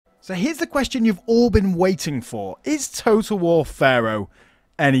So here's the question you've all been waiting for. Is Total War Pharaoh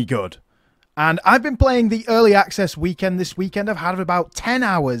any good? And I've been playing the early access weekend this weekend. I've had about 10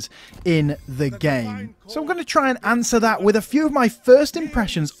 hours in the game. So I'm going to try and answer that with a few of my first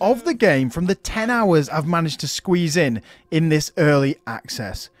impressions of the game from the 10 hours I've managed to squeeze in this early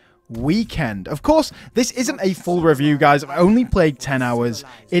access weekend. Of course, this isn't a full review, guys. I've only played 10 hours.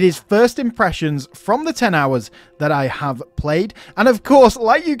 It is first impressions from the 10 hours that I have played. And of course,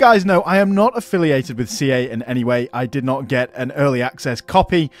 like you guys know, I am not affiliated with CA in any way. I did not get an early access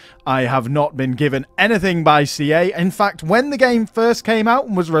copy. I have not been given anything by CA. In fact, when the game first came out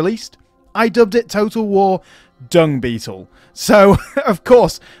and was released, I dubbed it Total War Dung Beetle. So, of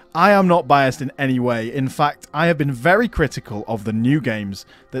course, I am not biased in any way. In fact, I have been very critical of the new games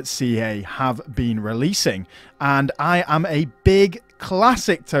that CA have been releasing. And I am a big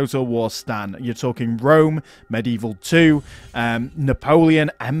classic Total War stan. You're talking Rome, Medieval 2, Napoleon,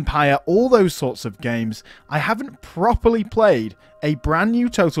 Empire, all those sorts of games. I haven't properly played a brand new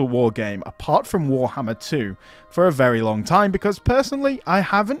Total War game, apart from Warhammer 2, for a very long time, because personally, I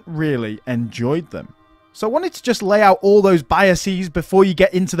haven't really enjoyed them. So I wanted to just lay out all those biases before you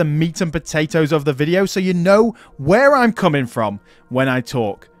get into the meat and potatoes of the video, so you know where I'm coming from when I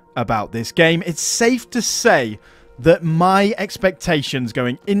talk about this game. It's safe to say that my expectations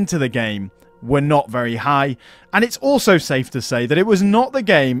going into the game were not very high, and it's also safe to say that it was not the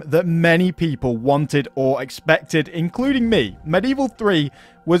game that many people wanted or expected, including me. Medieval 3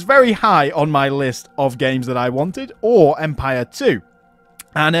 was very high on my list of games that I wanted, or Empire 2.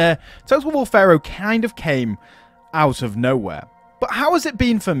 And Total War Pharaoh kind of came out of nowhere. But how has it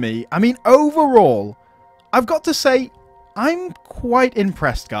been for me? I mean, overall, I've got to say, I'm quite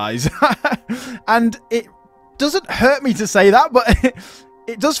impressed, guys. And it doesn't hurt me to say that, but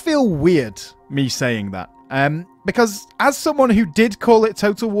it does feel weird, me saying that. Because as someone who did call it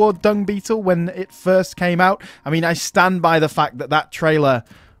Total War Dung Beetle when it first came out, I mean, I stand by the fact that that trailer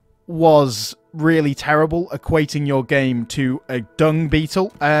was really terrible, equating your game to a dung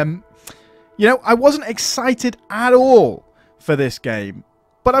beetle. You know, I wasn't excited at all for this game,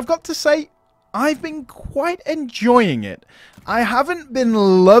 but I've got to say, I've been quite enjoying it. I haven't been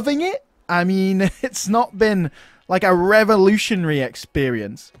loving it. I mean, it's not been like a revolutionary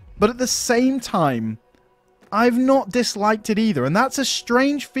experience, but at the same time, I've not disliked it either, and that's a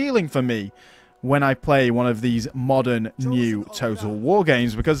strange feeling for me when I play one of these modern new Total War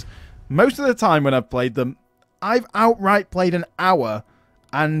games, because most of the time when I've played them, I've outright played an hour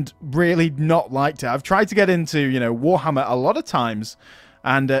and really not liked it. I've tried to get into, you know, Warhammer a lot of times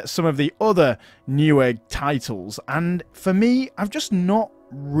and some of the other newer titles. And for me, I've just not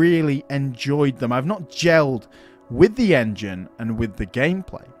really enjoyed them. I've not gelled with the engine and with the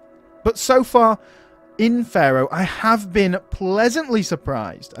gameplay. But so far, in Pharaoh, I have been pleasantly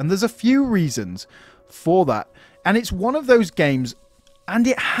surprised. And there's a few reasons for that. And it's one of those games, and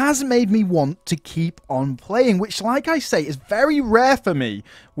it has made me want to keep on playing, which, like I say, is very rare for me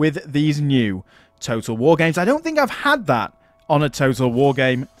with these new Total War games. I don't think I've had that on a Total War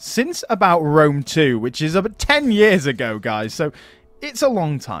game since about Rome 2, which is about 10 years ago, guys. So it's a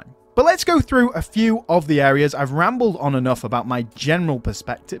long time. But let's go through a few of the areas. I've rambled on enough about my general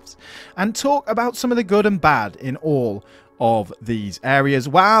perspectives and talk about some of the good and bad in all of these areas,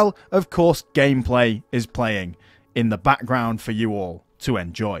 while, of course, gameplay is playing in the background for you all to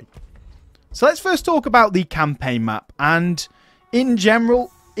enjoy. So let's first talk about the campaign map, and in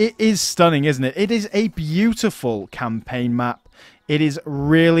general, it is stunning, isn't it? It is a beautiful campaign map. It is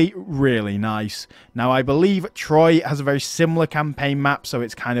really, really nice. Now, I believe Troy has a very similar campaign map, so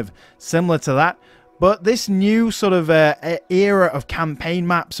it's kind of similar to that. But this new sort of era of campaign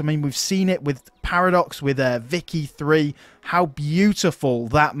maps, I mean, we've seen it with Paradox, with Vicky 3, how beautiful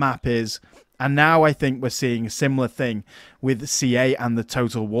that map is. And now I think we're seeing a similar thing with CA and the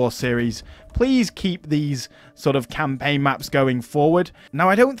Total War series. Please keep these sort of campaign maps going forward. Now,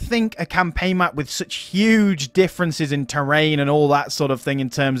 I don't think a campaign map with such huge differences in terrain and all that sort of thing in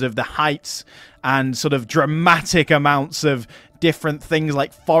terms of the heights and sort of dramatic amounts of different things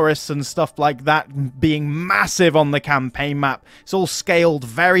like forests and stuff like that being massive on the campaign map. It's all scaled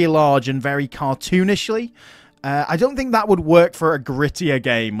very large and very cartoonishly. I don't think that would work for a grittier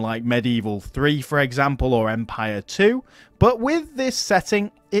game like Medieval 3, for example, or Empire 2. But with this setting,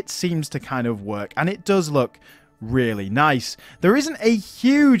 it seems to kind of work, and it does look really nice. There isn't a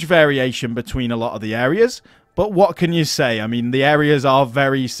huge variation between a lot of the areas, but what can you say? I mean, the areas are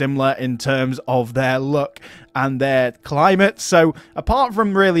very similar in terms of their look and their climate. So apart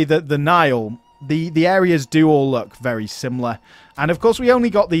from really the Nile, the areas do all look very similar. And of course, we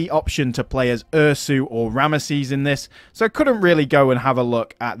only got the option to play as Ursu or Ramesses in this, so I couldn't really go and have a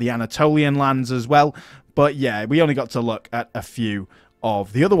look at the Anatolian lands as well. But yeah, we only got to look at a few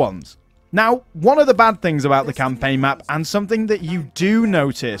of the other ones. Now, one of the bad things about the campaign map, and something that you do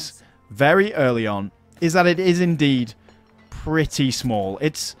notice very early on, is that it is indeed pretty small.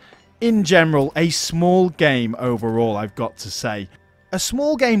 It's, in general, a small game overall, I've got to say. A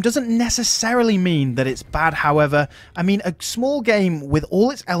small game doesn't necessarily mean that it's bad, however. I mean, a small game with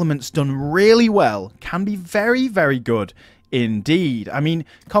all its elements done really well can be very, very good indeed. I mean,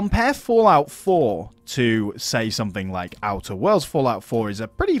 compare Fallout 4 to, say, something like Outer Worlds. Fallout 4 is a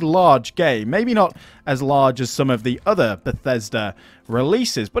pretty large game. Maybe not as large as some of the other Bethesda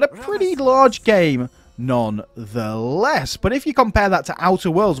releases, but a pretty large game nonetheless. But if you compare that to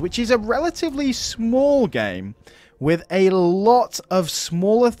Outer Worlds, which is a relatively small game with a lot of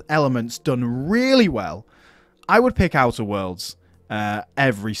smaller elements done really well, I would pick Outer Worlds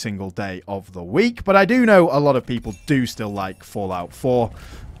every single day of the week. But I do know a lot of people do still like Fallout 4.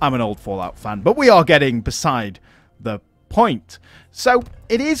 I'm an old Fallout fan, but we are getting beside the point. So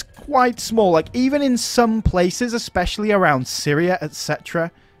it is quite small. Like, even in some places, especially around Syria,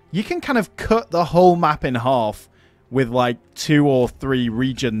 etc., you can kind of cut the whole map in half with like 2 or 3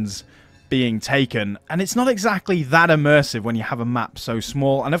 regions being taken, and it's not exactly that immersive when you have a map so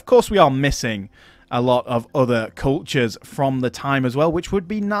small. And of course, we are missing a lot of other cultures from the time as well, which would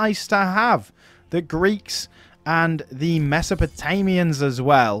be nice to have. The Greeks and the Mesopotamians as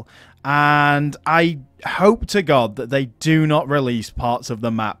well. And I hope to God that they do not release parts of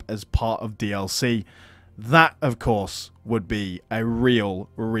the map as part of DLC. That, of course, would be a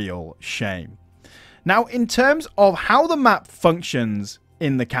real shame. Now, in terms of how the map functions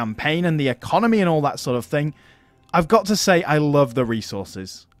in the campaign and the economy and all that sort of thing, I've got to say I love the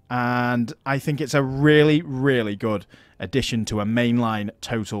resources. And I think it's a really good addition to a mainline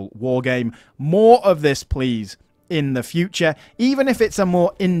Total War game. More of this, please, in the future, even if it's a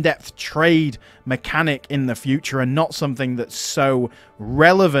more in-depth trade mechanic in the future and not something that's so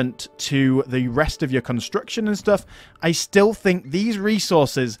relevant to the rest of your construction and stuff. I still think these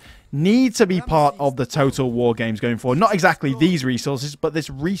resources need to be part of the Total War games going forward. Not exactly these resources, but this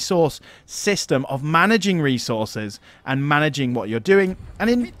resource system of managing resources and managing what you're doing.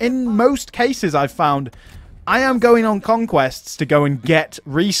 And in most cases, I've found I am going on conquests to go and get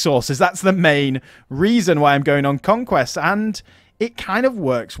resources. That's the main reason why I'm going on conquests. And it kind of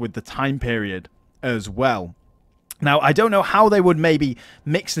works with the time period as well. Now, I don't know how they would maybe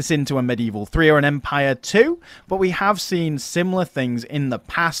mix this into a Medieval 3 or an Empire 2, but we have seen similar things in the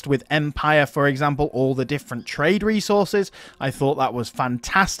past with Empire, for example, all the different trade resources. I thought that was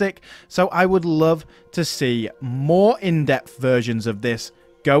fantastic. So I would love to see more in-depth versions of this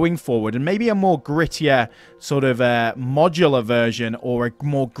going forward, and maybe a more grittier sort of modular version or a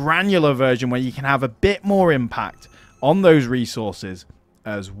more granular version where you can have a bit more impact on those resources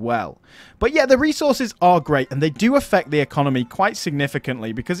as well. But yeah, the resources are great, and they do affect the economy quite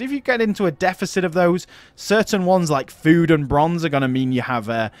significantly, because if you get into a deficit of those, certain ones like food and bronze are going to mean you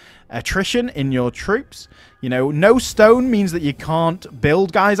have attrition in your troops. You know, no stone means that you can't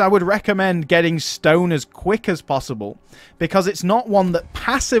build. Guys, I would recommend getting stone as quick as possible, because it's not one that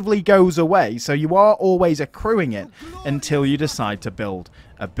passively goes away, so you are always accruing it until you decide to build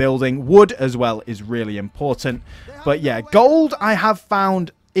a building. Wood as well is really important. But yeah, gold I have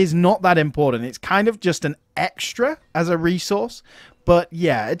found is not that important. It's kind of just an extra as a resource. But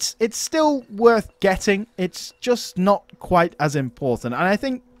yeah, it's still worth getting. It's just not quite as important. And I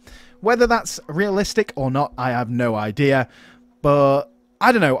think whether that's realistic or not, I have no idea. But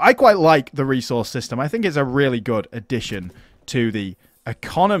I don't know. I quite like the resource system. I think it's a really good addition to the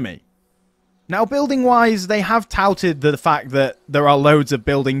economy. Now, building-wise, they have touted the fact that there are loads of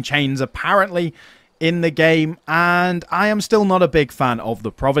building chains apparently in the game, and I am still not a big fan of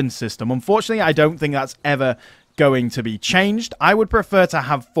the province system. Unfortunately, I don't think that's ever going to be changed. I would prefer to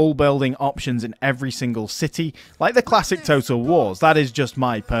have full building options in every single city, like the classic Total Wars. That is just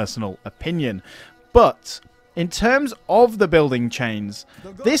my personal opinion. But in terms of the building chains,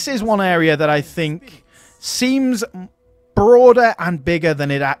 this is one area that I think seems broader and bigger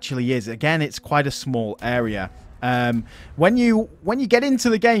than it actually is. Again, it's quite a small area. When you get into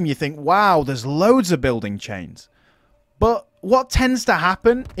the game, you think, wow, there's loads of building chains. But what tends to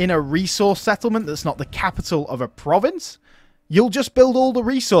happen in a resource settlement that's not the capital of a province, you'll just build all the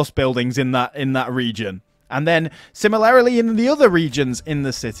resource buildings in that region. And then similarly in the other regions in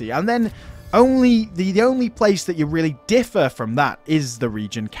the city. And then the only place that you really differ from that is the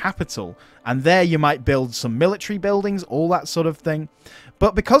region capital. And there you might build some military buildings, all that sort of thing.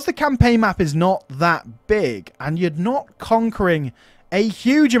 But because the campaign map is not that big and you're not conquering a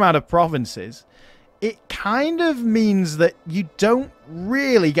huge amount of provinces, it kind of means that you don't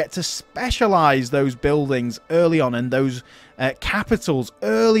really get to specialize those buildings early on and those capitals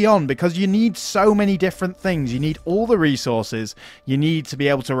early on, because you need so many different things. You need all the resources, you need to be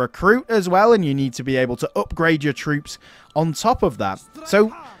able to recruit as well, and you need to be able to upgrade your troops on top of that.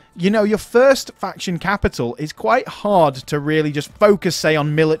 So, you know, your first faction capital is quite hard to really just focus, say,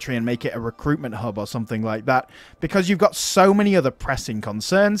 on military and make it a recruitment hub or something like that, because you've got so many other pressing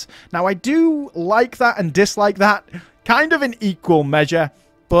concerns. Now, I do like that and dislike that kind of in equal measure,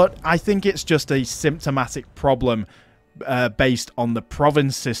 but I think it's just a symptomatic problem based on the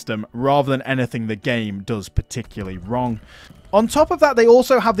province system rather than anything the game does particularly wrong. On top of that, they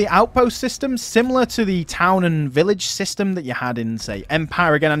also have the Outpost System, similar to the town and village system that you had in, say,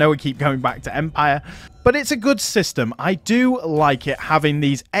 Empire. Again, I know we keep going back to Empire, but it's a good system. I do like it, having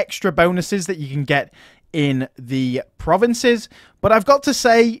these extra bonuses that you can get in the provinces, but I've got to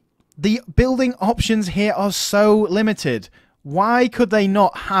say, the building options here are so limited. Why could they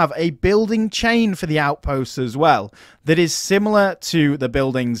not have a building chain for the outposts as well that is similar to the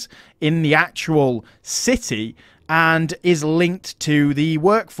buildings in the actual city and is linked to the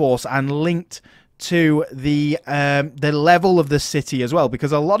workforce and linked to the level of the city as well?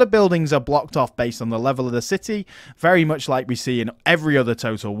 Because a lot of buildings are blocked off based on the level of the city, very much like we see in every other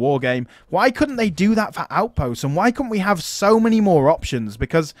Total War game. Why couldn't they do that for outposts? And why couldn't we have so many more options?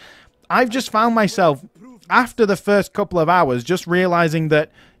 Because I've just found myself, after the first couple of hours, just realizing that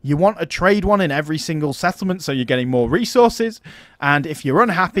you want a trade one in every single settlement, so you're getting more resources. And if you're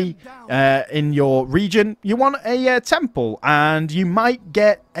unhappy in your region, you want a temple, and you might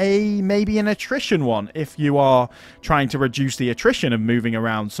get maybe an attrition one if you are trying to reduce the attrition of moving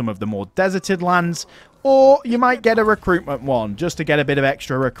around some of the more deserted lands. Or you might get a recruitment one, just to get a bit of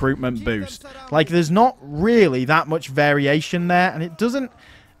extra recruitment boost. Like, there's not really that much variation there, and it doesn't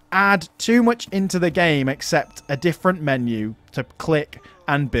add too much into the game except a different menu to click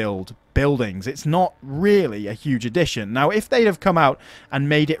and build buildings. It's not really a huge addition. Now, if they'd have come out and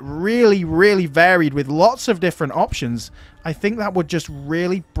made it really, really varied with lots of different options, I think that would just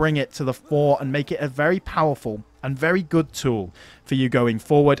really bring it to the fore and make it a very powerful and very good tool for you going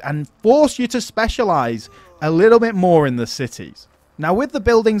forward and force you to specialize a little bit more in the cities. Now, with the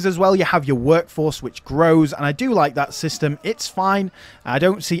buildings as well, you have your workforce, which grows, and I do like that system. It's fine. I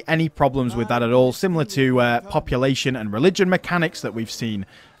don't see any problems with that at all, similar to population and religion mechanics that we've seen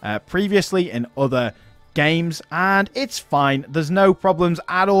previously in other games, and it's fine. There's no problems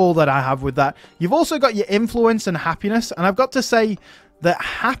at all that I have with that. You've also got your influence and happiness, and I've got to say that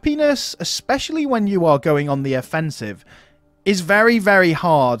happiness, especially when you are going on the offensive, is very, very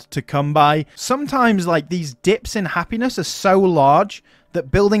hard to come by. Sometimes, like, these dips in happiness are so large that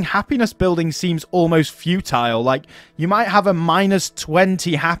building happiness building seems almost futile. Like, you might have a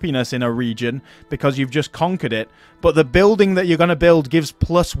 -20 happiness in a region because you've just conquered it, but the building that you're going to build gives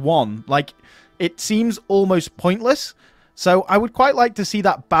 +1. Like, it seems almost pointless. So I would quite like to see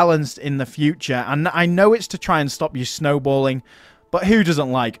that balanced in the future. And I know it's to try and stop you snowballing, but who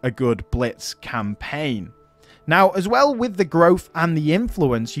doesn't like a good blitz campaign? Now, as well, with the growth and the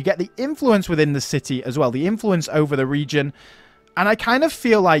influence, you get the influence within the city as well, the influence over the region. And I kind of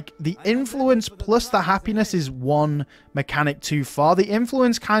feel like the influence plus the happiness is one mechanic too far. The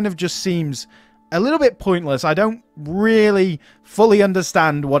influence kind of just seems a little bit pointless. I don't really fully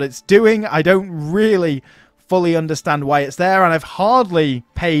understand what it's doing. I don't really fully understand why it's there, and I've hardly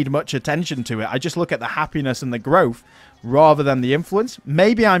paid much attention to it. I just look at the happiness and the growth rather than the influence.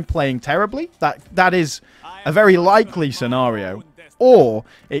 Maybe I'm playing terribly. That is a very likely scenario. Or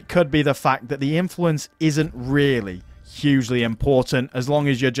it could be the fact that the influence isn't really hugely important. As long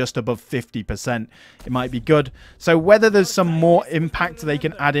as you're just above 50%, it might be good. So whether there's some more impact they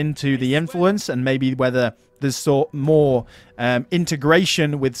can add into the influence, and maybe whether there's more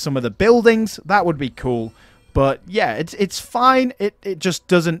integration with some of the buildings, that would be cool. But yeah, it's fine. It just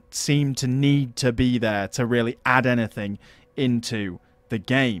doesn't seem to need to be there to really add anything into the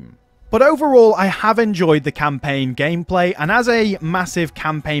game. But overall, I have enjoyed the campaign gameplay, and as a massive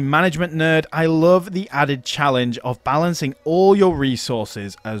campaign management nerd, I love the added challenge of balancing all your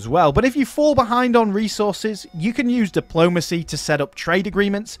resources as well. But if you fall behind on resources, you can use diplomacy to set up trade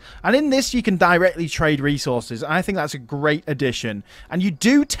agreements, and in this you can directly trade resources, and I think that's a great addition. And you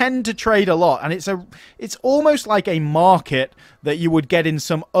do tend to trade a lot, and it's almost like a market that you would get in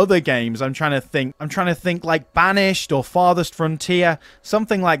some other games. I'm trying to think like Banished or Farthest Frontier,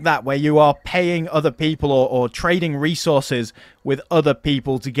 something like that, where you are paying other people or trading resources with other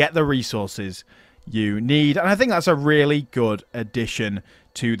people to get the resources you need. And I think that's a really good addition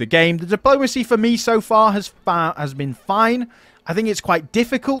to the game. The diplomacy for me so far has been fine. I think it's quite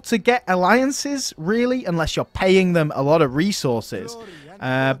difficult to get alliances, really, unless you're paying them a lot of resources.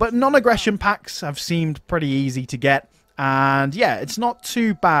 But non-aggression packs have seemed pretty easy to get. And yeah, it's not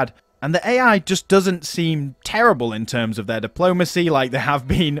too bad. And the AI just doesn't seem terrible in terms of their diplomacy like they have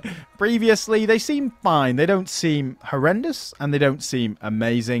been previously. They seem fine. They don't seem horrendous and they don't seem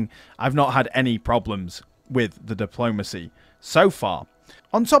amazing. I've not had any problems with the diplomacy so far.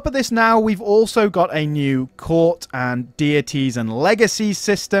 On top of this now, we've also got a new court and deities and legacies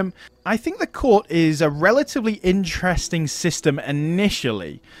system. I think the court is a relatively interesting system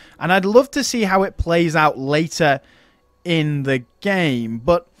initially, and I'd love to see how it plays out later in the game.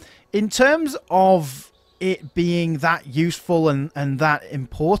 But in terms of it being that useful and that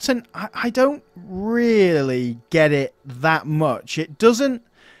important, I don't really get it that much. It doesn't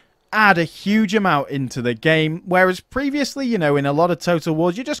add a huge amount into the game, whereas previously, you know, in a lot of Total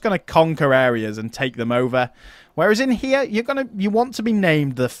Wars, you're just going to conquer areas and take them over. Whereas in here, you want to be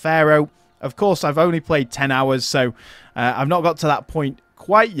named the Pharaoh. Of course, I've only played 10 hours, so I've not got to that point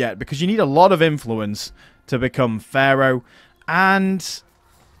quite yet, because you need a lot of influence to become Pharaoh. And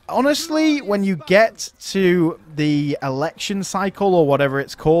honestly, when you get to the election cycle, or whatever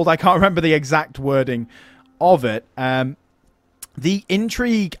it's called, I can't remember the exact wording of it, the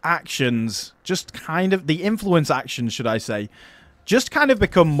intrigue actions, the influence actions, should I say, just kind of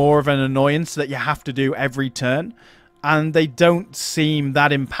become more of an annoyance that you have to do every turn. And they don't seem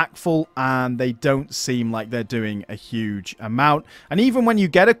that impactful, and they don't seem like they're doing a huge amount. And even when you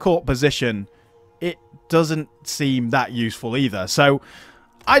get a court position, it doesn't seem that useful either. So,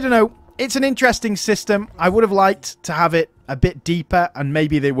 I don't know. It's an interesting system. I would have liked to have it a bit deeper, and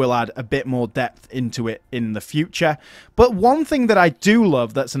maybe they will add a bit more depth into it in the future. But one thing that I do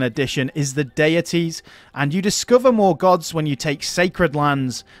love that's an addition is the deities, and you discover more gods when you take sacred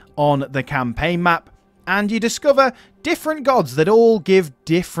lands on the campaign map, and you discover different gods that all give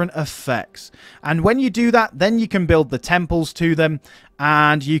different effects. And when you do that, then you can build the temples to them,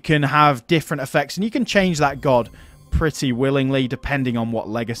 and you can have different effects, and you can change that god pretty willingly depending on what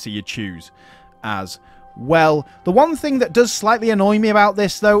legacy you choose as well. The one thing that does slightly annoy me about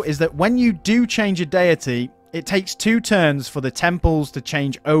this, though, is that when you do change a deity, it takes 2 turns for the temples to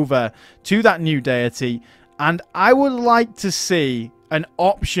change over to that new deity, and I would like to see an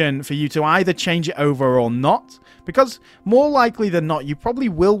option for you to either change it over or not, because more likely than not, you probably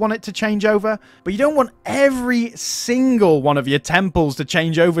will want it to change over, but you don't want every single one of your temples to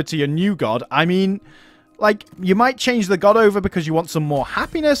change over to your new god. I mean, like, you might change the god over because you want some more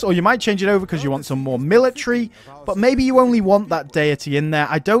happiness, or you might change it over because you want some more military, but maybe you only want that deity in there.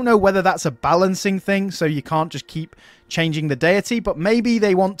 I don't know whether that's a balancing thing, so you can't just keep changing the deity, but maybe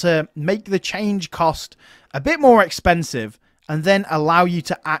they want to make the change cost a bit more expensive and then allow you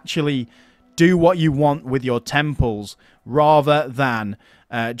to actually do what you want with your temples, rather than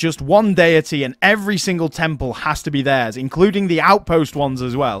just one deity and every single temple has to be theirs, including the outpost ones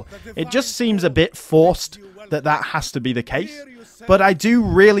as well. It just seems a bit forced that that has to be the case. But I do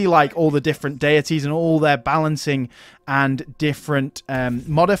really like all the different deities and all their balancing and different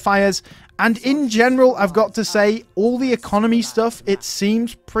modifiers. And in general, I've got to say, all the economy stuff, it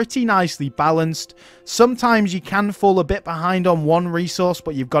seems pretty nicely balanced. Sometimes you can fall a bit behind on one resource,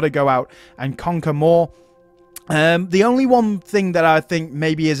 but you've got to go out and conquer more. The only one thing that I think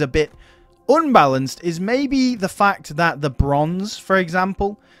maybe is a bit unbalanced is maybe the fact that the bronze, for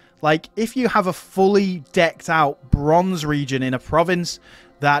example, like if you have a fully decked out bronze region in a province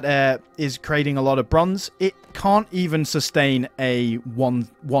that is creating a lot of bronze, it can't even sustain a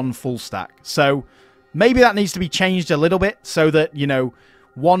one full stack. So maybe that needs to be changed a little bit so that, you know,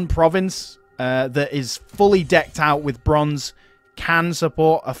 one province that is fully decked out with bronze can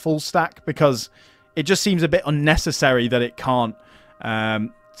support a full stack, because it just seems a bit unnecessary that it can't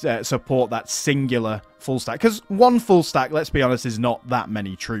support that singular full stack. Because one full stack, let's be honest, is not that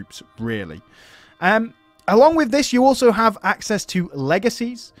many troops, really. Along with this, you also have access to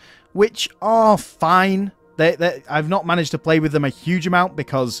legacies, which are fine. I've not managed to play with them a huge amount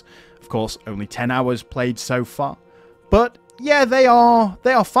because, of course, only 10 hours played so far. But yeah, they are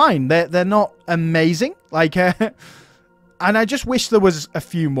fine. They're not amazing. Like, and I just wish there was a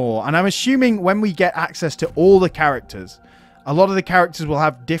few more. And I'm assuming when we get access to all the characters, a lot of the characters will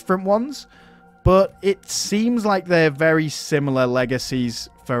have different ones. But it seems like they're very similar legacies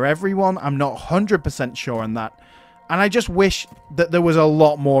for everyone. I'm not 100% sure on that. And I just wish that there was a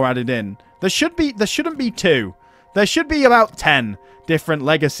lot more added in. There shouldn't be 2. There should be about 10 different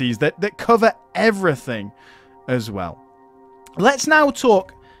legacies that cover everything as well. Let's now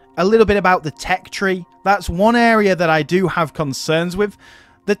talk a little bit about the tech tree. That's one area that I do have concerns with.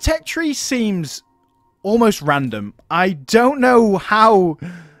 The tech tree seems almost random. I don't know how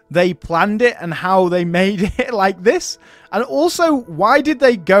they planned it and how they made it like this. And also, why did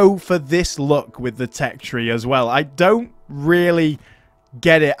they go for this look with the tech tree as well? I don't really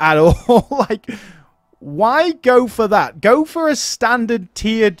get it at all. Like, why go for that? Go for a standard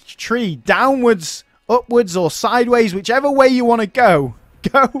tiered tree, downwards, upwards, or sideways, whichever way you want to go.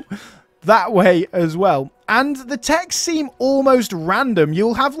 Go that way as well. And the techs seem almost random.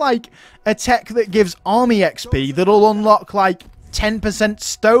 You'll have like a tech that gives army XP that'll unlock like 10%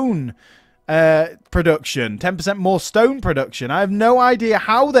 stone production, 10% more stone production. I have no idea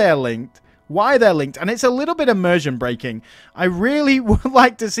how they're linked, why they're linked, and it's a little bit immersion breaking. I really would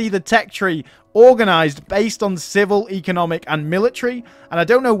like to see the tech tree organized based on civil, economic, and military, and I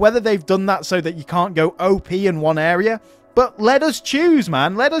don't know whether they've done that so that you can't go OP in one area, but let us choose,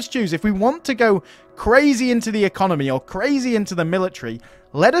 man. Let us choose. If we want to go crazy into the economy or crazy into the military,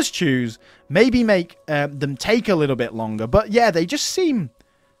 let us choose. Maybe make them take a little bit longer. But yeah, they just seem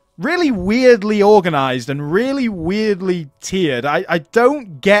really weirdly organized and really weirdly tiered. I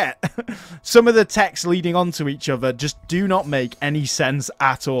don't get some of the texts leading onto each other. Just do not make any sense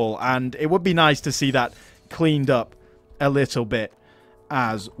at all. And it would be nice to see that cleaned up a little bit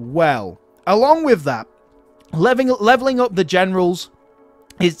as well. Along with that, leveling up the generals,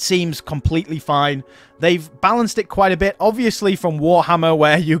 it seems completely fine. They've balanced it quite a bit. Obviously from Warhammer,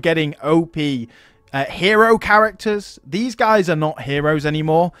 where you're getting OP hero characters. These guys are not heroes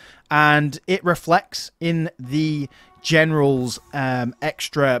anymore. And it reflects in the generals'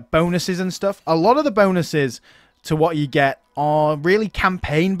 extra bonuses and stuff. A lot of the bonuses to what you get are really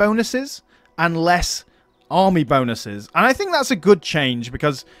campaign bonuses and less army bonuses. And I think that's a good change,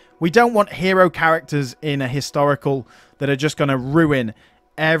 because we don't want hero characters in a historical that are just going to ruin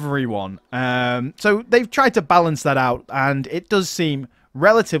everyone. So they've tried to balance that out, and it does seem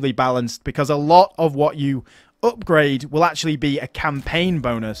relatively balanced, because a lot of what you upgrade will actually be a campaign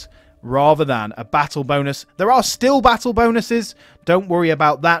bonus rather than a battle bonus. There are still battle bonuses, don't worry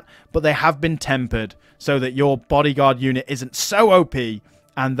about that, but they have been tempered so that your bodyguard unit isn't so OP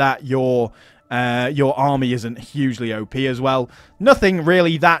and that your army isn't hugely OP as well. Nothing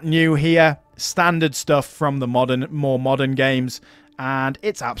really that new here. Standard stuff from the more modern games, and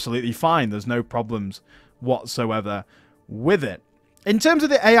it's absolutely fine. There's no problems whatsoever with it. In terms of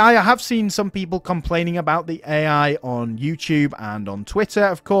the AI, I have seen some people complaining about the AI on YouTube and on Twitter,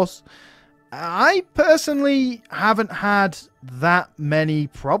 of course. I personally haven't had that many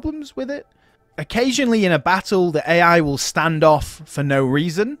problems with it. Occasionally in a battle, the AI will stand off for no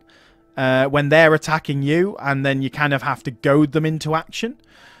reason when they're attacking you, and then you kind of have to goad them into action.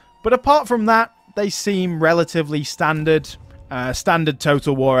 But apart from that, they seem relatively standard. Standard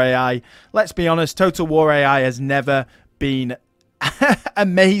Total War AI. Let's be honest, Total War AI has never been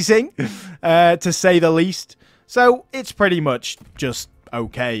amazing, to say the least. So it's pretty much just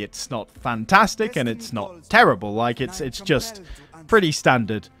okay. It's not fantastic and it's not terrible. Like, it's just pretty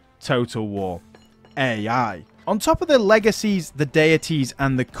standard Total War AI. On top of the Legacies, the Deities,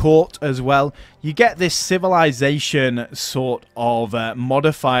 and the Court as well, you get this Civilization sort of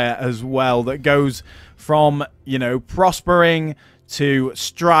modifier as well that goes from, you know, prospering to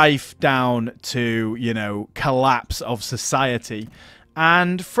strife down to, you know, collapse of society.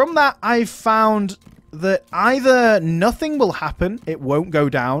 And from that, I've found that either nothing will happen, it won't go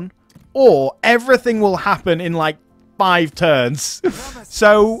down, or everything will happen in like 5 turns.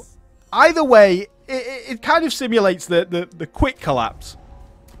 So either way, it kind of simulates the quick collapse.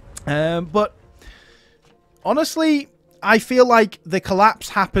 But honestly, I feel like the collapse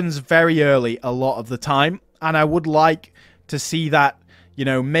happens very early a lot of the time, and I would like to see that, you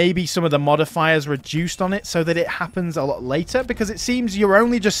know, maybe some of the modifiers reduced on it so that it happens a lot later, because it seems you're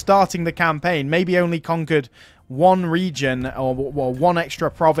only just starting the campaign, maybe only conquered one region or one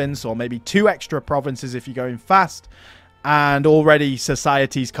extra province, or maybe 2 extra provinces if you're going fast, and already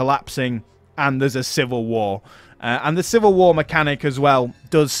society's collapsing and there's a civil war. And the civil war mechanic as well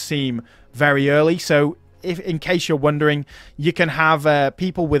does seem very early. So if, in case you're wondering, you can have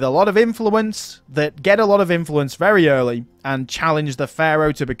people with a lot of influence that get a lot of influence very early and challenge the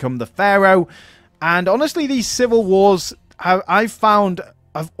Pharaoh to become the Pharaoh. And honestly, these civil wars, I've found,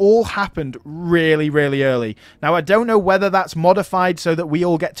 have all happened really, really early. Now, I don't know whether that's modified so that we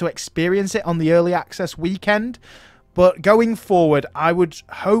all get to experience it on the early access weekend. But going forward, I would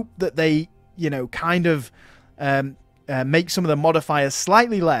hope that they, you know, kind of make some of the modifiers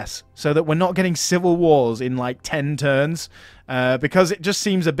slightly less so that we're not getting civil wars in like 10 turns, because it just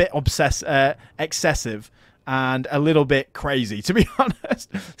seems a bit excessive. and a little bit crazy, to be honest.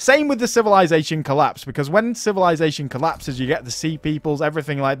 Same with the Civilization collapse, because when Civilization collapses, you get the sea peoples,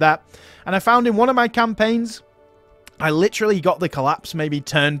 everything like that. And I found in one of my campaigns, I literally got the collapse maybe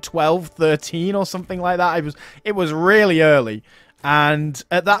turn 12, 13 or something like that. It was really early. And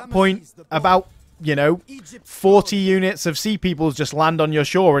at that point, about, you know, 40 units of sea peoples just land on your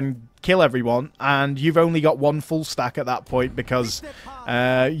shore and kill everyone, and you've only got one full stack at that point because,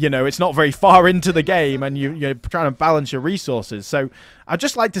 you know, it's not very far into the game and you're trying to balance your resources. So I'd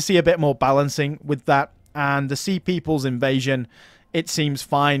just like to see a bit more balancing with that. And the Sea People's invasion, it seems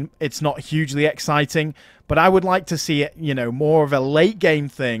fine. It's not hugely exciting, but I would like to see it, you know, more of a late game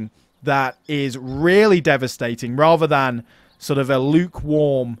thing that is really devastating rather than sort of a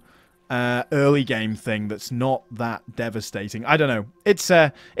lukewarm early game thing that's not that devastating. I don't know. It's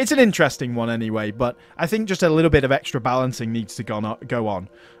an interesting one anyway, but I think just a little bit of extra balancing needs to go on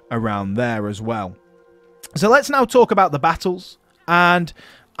around there as well. So let's now talk about the battles. And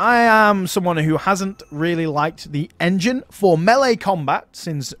I am someone who hasn't really liked the engine for melee combat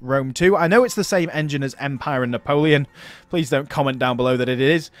since Rome 2. I know it's the same engine as Empire and Napoleon. Please don't comment down below that it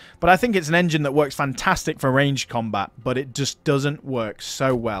is. But I think it's an engine that works fantastic for ranged combat, but it just doesn't work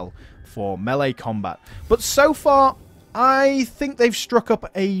so well for melee combat. But so far, I think they've struck up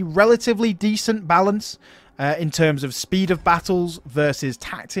a relatively decent balance in terms of speed of battles versus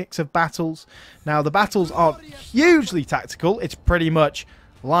tactics of battles. Now, the battles aren't hugely tactical. It's pretty much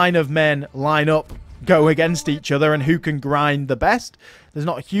line of men, line up, go against each other, and who can grind the best. There's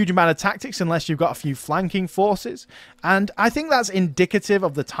not a huge amount of tactics unless you've got a few flanking forces. And I think that's indicative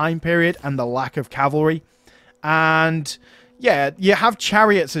of the time period and the lack of cavalry. And yeah, you have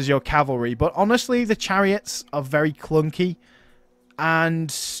chariots as your cavalry, but honestly, the chariots are very clunky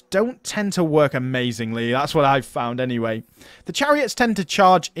and don't tend to work amazingly. That's what I've found anyway. The chariots tend to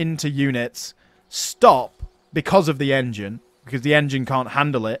charge into units, stop because of the engine, because the engine can't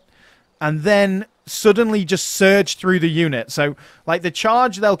handle it, and then suddenly just surge through the unit. So, like the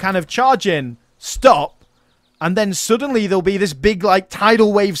charge, they'll kind of charge in, stop, and then suddenly there'll be this big, like,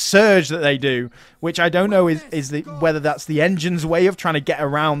 tidal wave surge that they do, which I don't know whether that's the engine's way of trying to get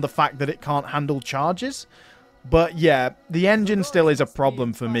around the fact that it can't handle charges. But yeah, the engine still is a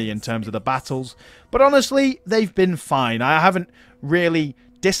problem for me in terms of the battles. But honestly, they've been fine. I haven't really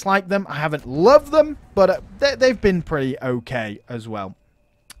disliked them. I haven't loved them, but they've been pretty okay as well.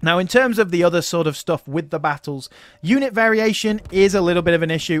 Now, in terms of the other sort of stuff with the battles, unit variation is a little bit of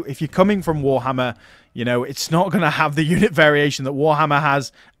an issue. If you're coming from Warhammer, you know, it's not going to have the unit variation that Warhammer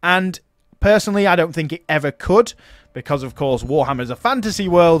has. And personally, I don't think it ever could, because, of course, Warhammer is a fantasy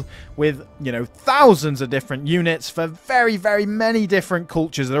world with, you know, thousands of different units for very, very many different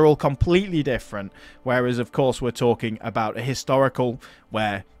cultures. They're all completely different. Whereas, of course, we're talking about a historical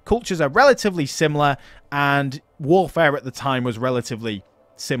where cultures are relatively similar, and warfare at the time was relatively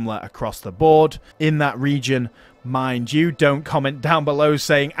similar across the board in that region. Mind you, don't comment down below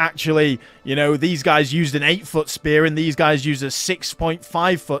saying, actually, you know, these guys used an 8-foot spear and these guys used a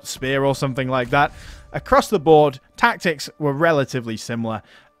 6.5-foot spear or something like that. Across the board, tactics were relatively similar,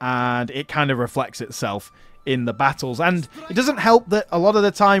 and it kind of reflects itself in the battles. And it doesn't help that a lot of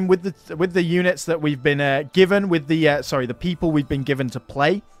the time with the units that we've been given, with the people we've been given to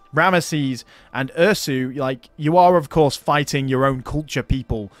play, Ramesses and Ursu, like, you are, of course, fighting your own culture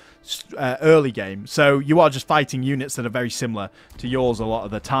people early game. So you are just fighting units that are very similar to yours a lot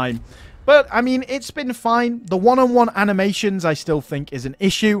of the time. But, I mean, it's been fine. The one-on-one animations, I still think, is an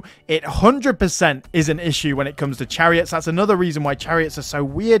issue. It 100% is an issue when it comes to chariots. That's another reason why chariots are so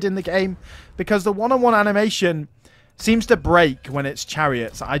weird in the game, because the one-on-one animation seems to break when it's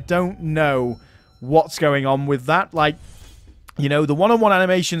chariots. I don't know what's going on with that. Like, you know, the one-on-one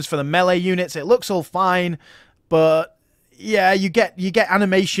animations for the melee units, it looks all fine, but yeah, you get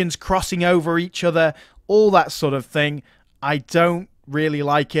animations crossing over each other, all that sort of thing. I don't really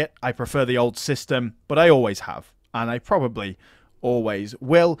like it. I prefer the old system, but I always have, and I probably always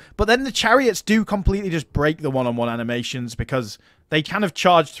will. But then the chariots do completely just break the one-on-one animations, because they kind of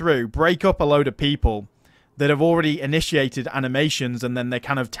charge through, break up a load of people that have already initiated animations, and then they're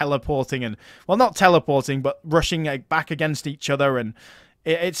kind of teleporting and, well, not teleporting, but rushing back against each other, and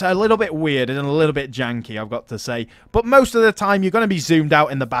it's a little bit weird and a little bit janky, I've got to say. But most of the time, you're going to be zoomed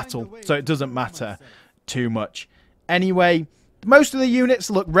out in the battle, so it doesn't matter too much. Anyway, most of the units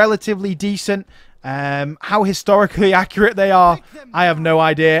look relatively decent, How historically accurate they are, I have no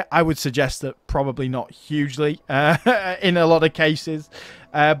idea. I would suggest that probably not hugely in a lot of cases.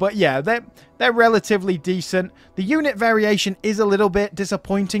 But yeah, they're relatively decent. The unit variation is a little bit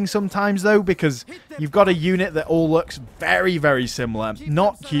disappointing sometimes, though, because you've got a unit that all looks very, very similar.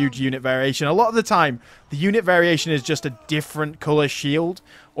 Not huge unit variation. A lot of the time, the unit variation is just a different color shield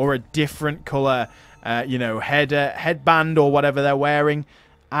or a different color, you know, headband or whatever they're wearing.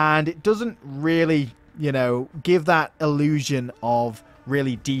 And it doesn't really, you know, give that illusion of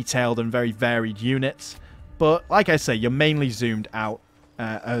really detailed and very varied units. But like I say, you're mainly zoomed out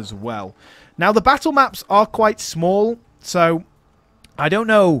as well. Now, the battle maps are quite small, so I don't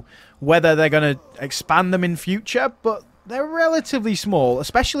know whether they're going to expand them in future, but they're relatively small,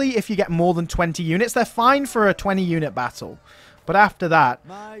 especially if you get more than 20 units. They're fine for a 20-unit battle. But after that,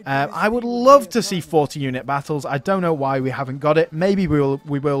 I would love to see 40-unit battles. I don't know why we haven't got it. Maybe we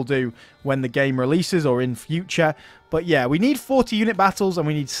will do when the game releases or in future. But yeah, we need 40-unit battles and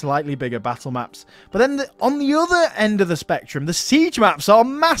we need slightly bigger battle maps. But then on the other end of the spectrum, the siege maps are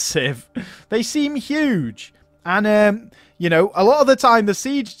massive. They seem huge. And, you know, a lot of the time the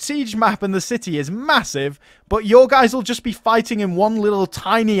siege map in the city is massive, but your guys will just be fighting in one little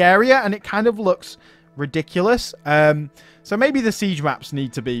tiny area and it kind of looks ridiculous. So maybe the siege maps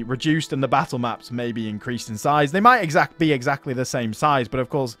need to be reduced and the battle maps may be increased in size. They might be exactly the same size, but of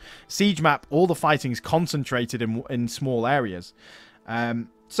course, siege map, all the fighting's concentrated in small areas.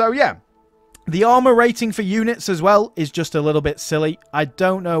 So yeah, the armor rating for units as well is just a little bit silly. I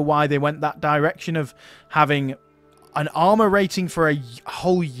don't know why they went that direction of having an armor rating for a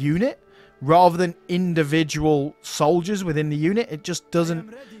whole unit rather than individual soldiers within the unit. It just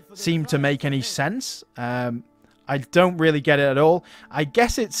doesn't seem to make any sense. I don't really get it at all. I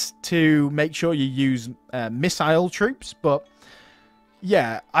guess it's to make sure you use missile troops, but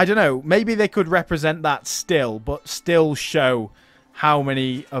yeah, I don't know. Maybe they could represent that still, but still show how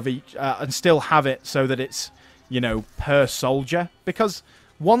many of each, and still have it so that it's, you know, per soldier. Because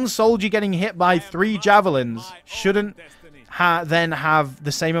one soldier getting hit by 3 javelins shouldn't then have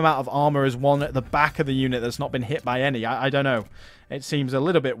the same amount of armor as one at the back of the unit that's not been hit by any. I don't know. It seems a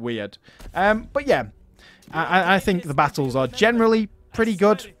little bit weird. But yeah. I think the battles are generally pretty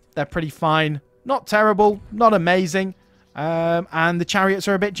good. They're pretty fine. Not terrible. Not amazing. And the chariots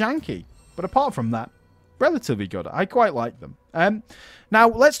are a bit janky. But apart from that, relatively good. I quite like them. Now,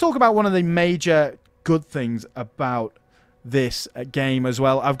 let's talk about one of the major good things about this game as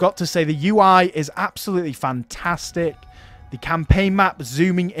well. I've got to say the UI is absolutely fantastic. The campaign map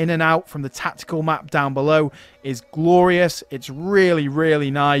zooming in and out from the tactical map down below is glorious. It's really, really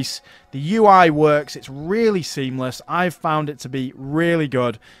nice. The UI works. It's really seamless. I've found it to be really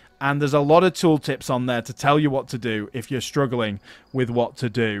good. And there's a lot of tooltips on there to tell you what to do if you're struggling with what to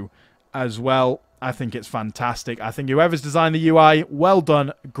do as well. I think it's fantastic. I think whoever's designed the UI, well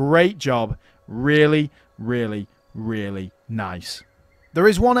done. Great job. Really, really, really nice. There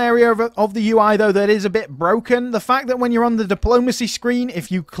is one area of the UI, though, that is a bit broken. The fact that when you're on the diplomacy screen,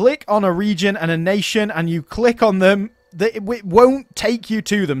 if you click on a region and a nation and you click on them, it won't take you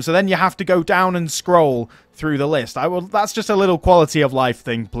to them. So then you have to go down and scroll through the list. That's just a little quality of life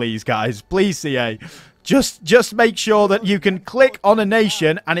thing, please, guys. Please, CA. Just make sure that you can click on a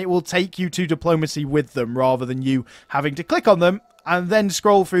nation and it will take you to diplomacy with them rather than you having to click on them and then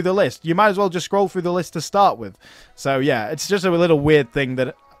scroll through the list. You might as well just scroll through the list to start with. So yeah, it's just a little weird thing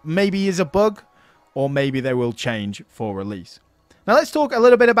that maybe is a bug, or maybe they will change for release. Now let's talk a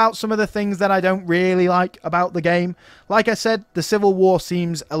little bit about some of the things that I don't really like about the game. Like I said, the Civil War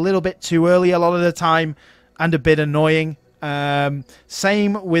seems a little bit too early a lot of the time and a bit annoying.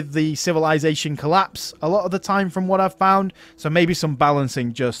 Same with the Civilization collapse a lot of the time from what I've found. So maybe some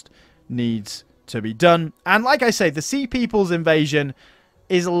balancing just needs to be done. And like I say, the Sea People's invasion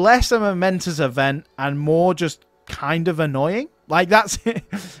is less a momentous event and more just kind of annoying. Like that's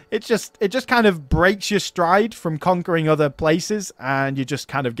it just kind of breaks your stride from conquering other places, and you just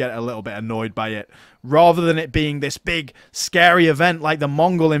kind of get a little bit annoyed by it, rather than it being this big scary event like the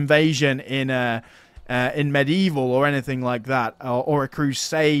Mongol invasion in Medieval or anything like that, or a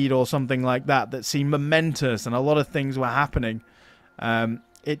crusade or something like that that seemed momentous and a lot of things were happening.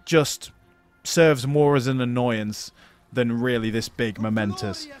 It just serves more as an annoyance than really this big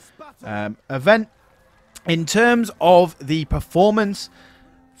momentous event. In terms of the performance,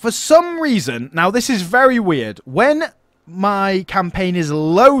 for some reason, now this is very weird, when my campaign is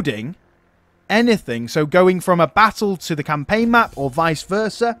loading anything, so going from a battle to the campaign map or vice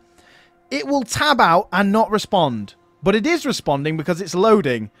versa, it will tab out and not respond. But it is responding because it's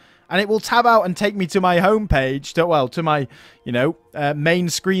loading. and it will tab out and take me to my homepage, to my, main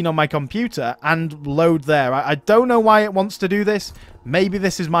screen on my computer and load there. I don't know why it wants to do this. Maybe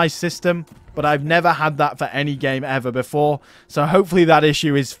this is my system, but I've never had that for any game ever before. So hopefully that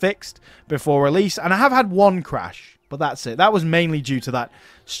issue is fixed before release. And I have had one crash, but that's it. That was mainly due to that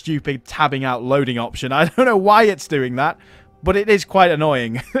stupid tabbing out loading option. I don't know why it's doing that, but it is quite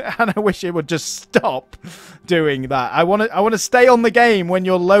annoying. And I wish it would just stop doing that. I want to stay on the game when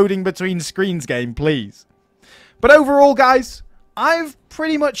you're loading between screens game, please. But overall, guys, I've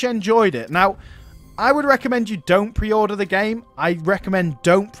pretty much enjoyed it. Now, I would recommend you don't pre-order the game. I recommend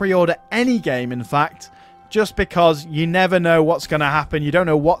don't pre-order any game, in fact, just because you never know what's going to happen. You don't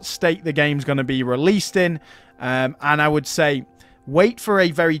know what state the game's going to be released in. And I would say wait for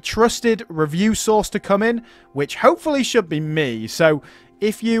a very trusted review source to come in, which hopefully should be me. So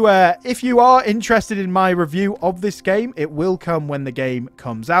if you are interested in my review of this game, it will come when the game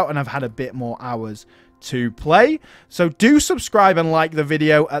comes out, and I've had a bit more hours to play. So do subscribe and like the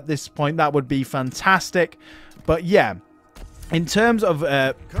video at this point. That would be fantastic. But yeah, in terms of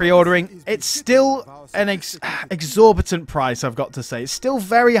pre-ordering, it's still an exorbitant price, I've got to say. It's still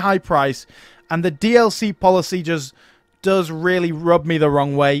very high price, and the DLC policy just does really rub me the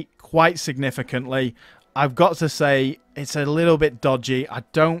wrong way quite significantly. I've got to say it's a little bit dodgy. I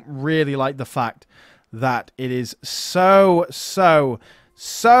don't really like the fact that it is so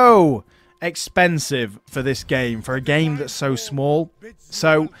expensive for this game, for a game that's so small.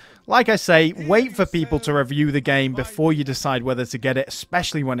 So, like I say, wait for people to review the game before you decide whether to get it,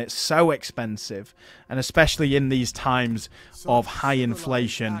 especially when it's so expensive, and especially in these times of high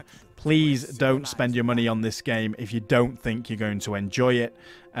inflation. Please don't spend your money on this game if you don't think you're going to enjoy it,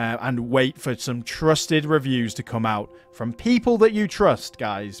 and wait for some trusted reviews to come out from people that you trust,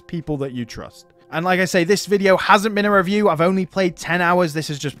 guys, people that you trust. And like I say, this video hasn't been a review. I've only played 10 hours. This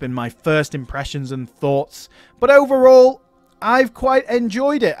has just been my first impressions and thoughts. But overall, I've quite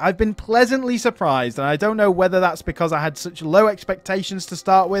enjoyed it. I've been pleasantly surprised. And I don't know whether that's because I had such low expectations to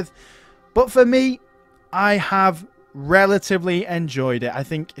start with. But for me, I have relatively enjoyed it. I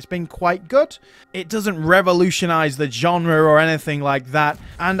think it's been quite good. It doesn't revolutionize the genre or anything like that,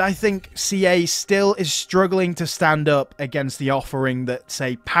 and I think CA still is struggling to stand up against the offering that,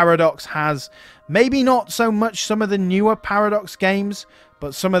 say, Paradox has. Maybe not so much some of the newer Paradox games,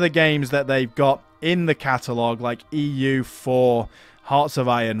 but some of the games that they've got in the catalogue, like EU 4, Hearts of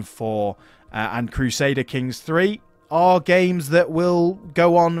Iron 4, and Crusader Kings 3, are games that will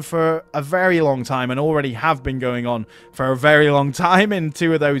go on for a very long time, and already have been going on for a very long time in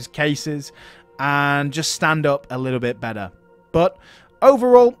two of those cases, and just stand up a little bit better. But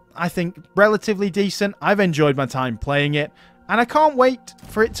overall, I think relatively decent. I've enjoyed my time playing it, and I can't wait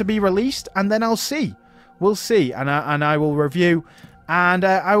for it to be released, and then I'll see. We'll see, and I will review, and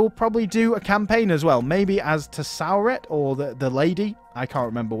I will probably do a campaign as well, maybe as Tasauret, or the lady. I can't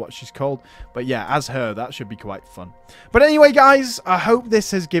remember what she's called, but yeah, as her, that should be quite fun. But anyway, guys, I hope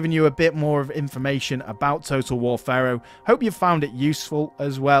this has given you a bit more of information about Total War Pharaoh. Hope you found it useful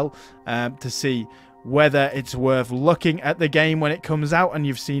as well, to see whether it's worth looking at the game when it comes out and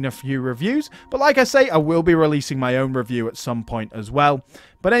you've seen a few reviews. But like I say, I will be releasing my own review at some point as well.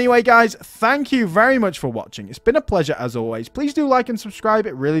 But anyway, guys, thank you very much for watching. It's been a pleasure as always. Please do like and subscribe.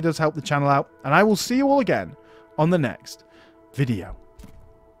 It really does help the channel out. And I will see you all again on the next video.